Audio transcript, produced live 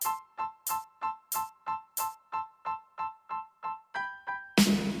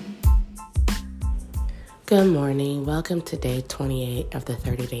Good morning. Welcome to day 28 of the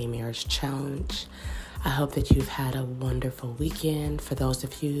 30-Day Marriage Challenge. I hope that you've had a wonderful weekend. For those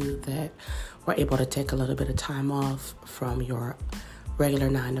of you that were able to take a little bit of time off from your regular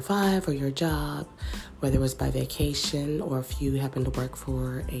 9 to 5 or your job, whether it was by vacation or if you happen to work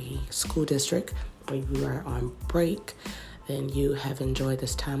for a school district or you are on break, then you have enjoyed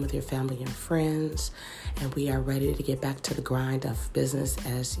this time with your family and friends, and we are ready to get back to the grind of business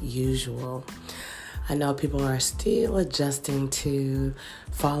as usual. I know people are still adjusting to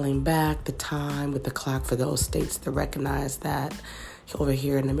falling back the time with the clock for those states that recognize that. Over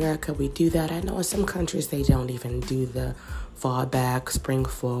here in America, we do that. I know in some countries they don't even do the fall back, spring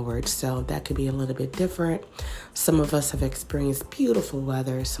forward, so that could be a little bit different. Some of us have experienced beautiful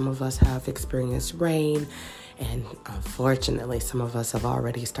weather. Some of us have experienced rain, and unfortunately, some of us have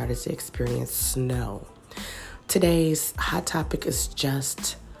already started to experience snow. Today's hot topic is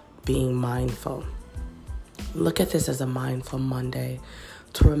just being mindful. Look at this as a Mindful Monday,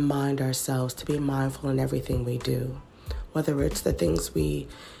 to remind ourselves to be mindful in everything we do, whether it's the things we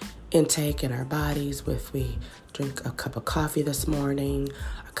intake in our bodies, if we drink a cup of coffee this morning,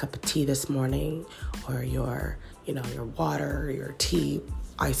 a cup of tea this morning, or your water, your tea,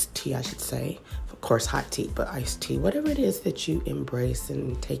 iced tea, I should say. Of course, hot tea, but iced tea, whatever it is that you embrace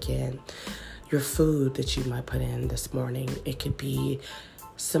and take in, your food that you might put in this morning. It could be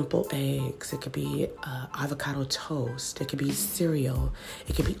simple eggs, it could be avocado toast, it could be cereal,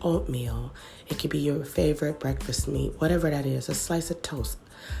 it could be oatmeal, it could be your favorite breakfast meat, whatever that is, a slice of toast,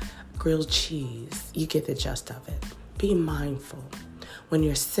 grilled cheese. You get the gist of it. Be mindful. When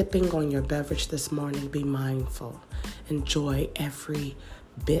you're sipping on your beverage this morning, be mindful. Enjoy every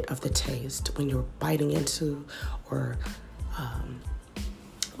bit of the taste. When you're biting into or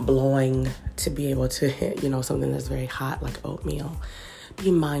blowing to be able to hit, something that's very hot like oatmeal, be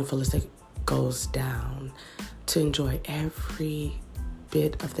mindful as it goes down to enjoy every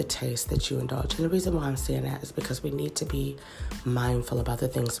bit of the taste that you indulge. And the reason why I'm saying that is because we need to be mindful about the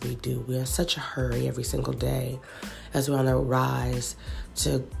things we do. We're in such a hurry every single day as we're on the rise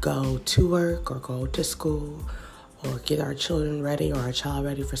to go to work or go to school or get our children ready or our child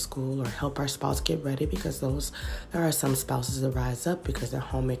ready for school or help our spouse get ready, because there are some spouses that rise up because they're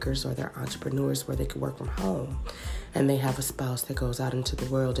homemakers or they're entrepreneurs where they can work from home and they have a spouse that goes out into the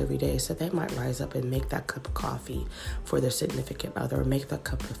world every day. So they might rise up and make that cup of coffee for their significant other, or make that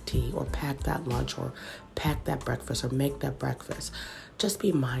cup of tea, or pack that lunch, or pack that breakfast, or make that breakfast. Just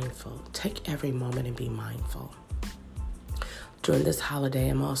be mindful. Take every moment and be mindful. During this past holiday,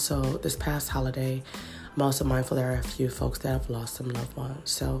 I'm also mindful there are a few folks that have lost some loved ones.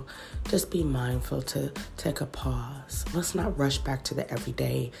 So just be mindful to take a pause. Let's not rush back to the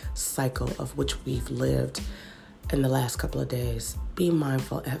everyday cycle of which we've lived in the last couple of days. Be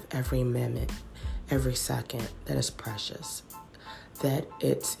mindful of every minute, every second that is precious, that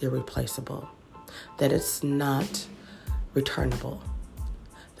it's irreplaceable, that it's not returnable,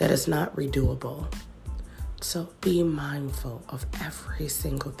 that it's not redoable. So be mindful of every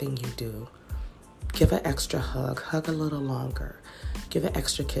single thing you do. Give an extra hug a little longer. Give an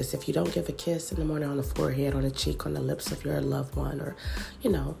extra kiss. If you don't give a kiss in the morning on the forehead, on the cheek, on the lips of your loved one, or,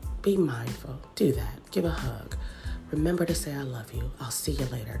 be mindful. Do that. Give a hug. Remember to say, I love you. I'll see you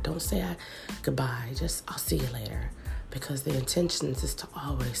later. Don't say goodbye. Just, I'll see you later. Because the intentions is to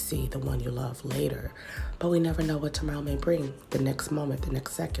always see the one you love later. But we never know what tomorrow may bring. The next moment, the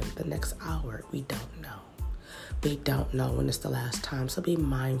next second, the next hour. We don't know. We don't know when it's the last time. So be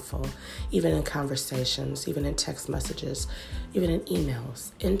mindful, even in conversations, even in text messages, even in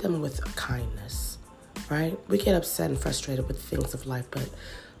emails. End them with kindness, right? We get upset and frustrated with things of life, but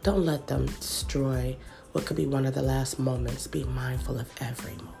don't let them destroy what could be one of the last moments. Be mindful of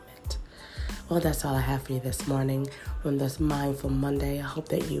every moment. Well, that's all I have for you this morning on this Mindful Monday. I hope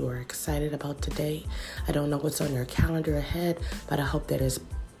that you are excited about today. I don't know what's on your calendar ahead, but I hope that it's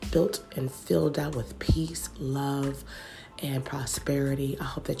built and filled out with peace, love, and prosperity. I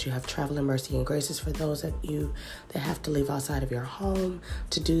hope that you have traveling mercy and graces for those that have to leave outside of your home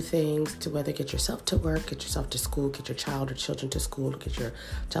to do things, to whether get yourself to work, get yourself to school, get your child or children to school, get your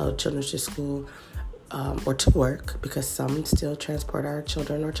child or children to school, or to work, because some still transport our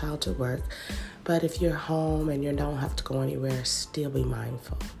children or child to work. But if you're home and you don't have to go anywhere, still be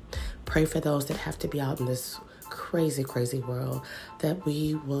mindful. Pray for those that have to be out in this crazy, crazy world, that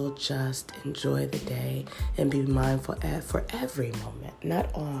we will just enjoy the day and be mindful for every moment,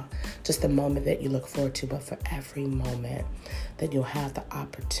 not all just the moment that you look forward to, but for every moment that you'll have the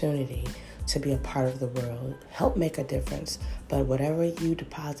opportunity to be a part of the world, help make a difference. But whatever you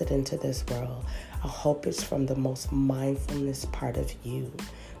deposit into this world, I hope it's from the most mindfulness part of you.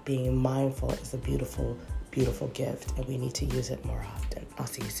 Being mindful is a beautiful beautiful gift, and we need to use it more often. I'll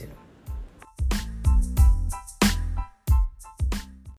see you soon.